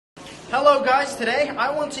Hello guys, today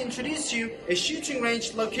I want to introduce you a shooting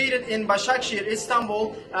range located in Başakşehir,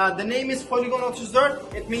 Istanbul. The name is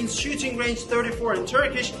polygon34. It means shooting range 34 in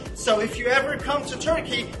Turkish. So if you ever come to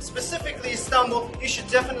Turkey, specifically Istanbul, you should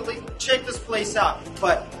definitely check this place out.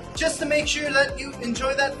 But just to make sure that you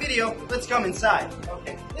enjoy that video, let's come inside.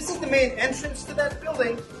 Okay, this is the main entrance to that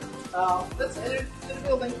building. Let's enter the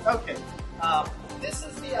building. Okay. This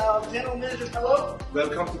is the general manager. Hello.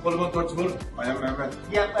 Welcome to polygon34. I am Mehmet.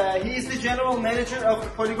 Yep, he is the general manager of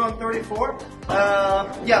polygon34.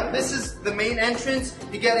 Yeah, this is the main entrance.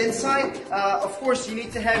 You get inside. Of course, you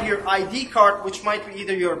need to have your ID card, which might be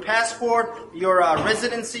either your passport, your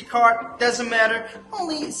residency card. Doesn't matter.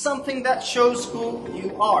 Only something that shows who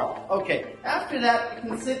you are. Okay. After that, you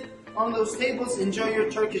can sit on those tables, enjoy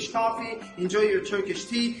your Turkish coffee, enjoy your Turkish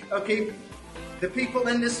tea. Okay. The people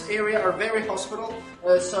in this area are very hospitable,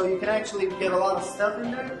 so you can actually get a lot of stuff in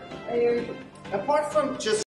there. And apart from just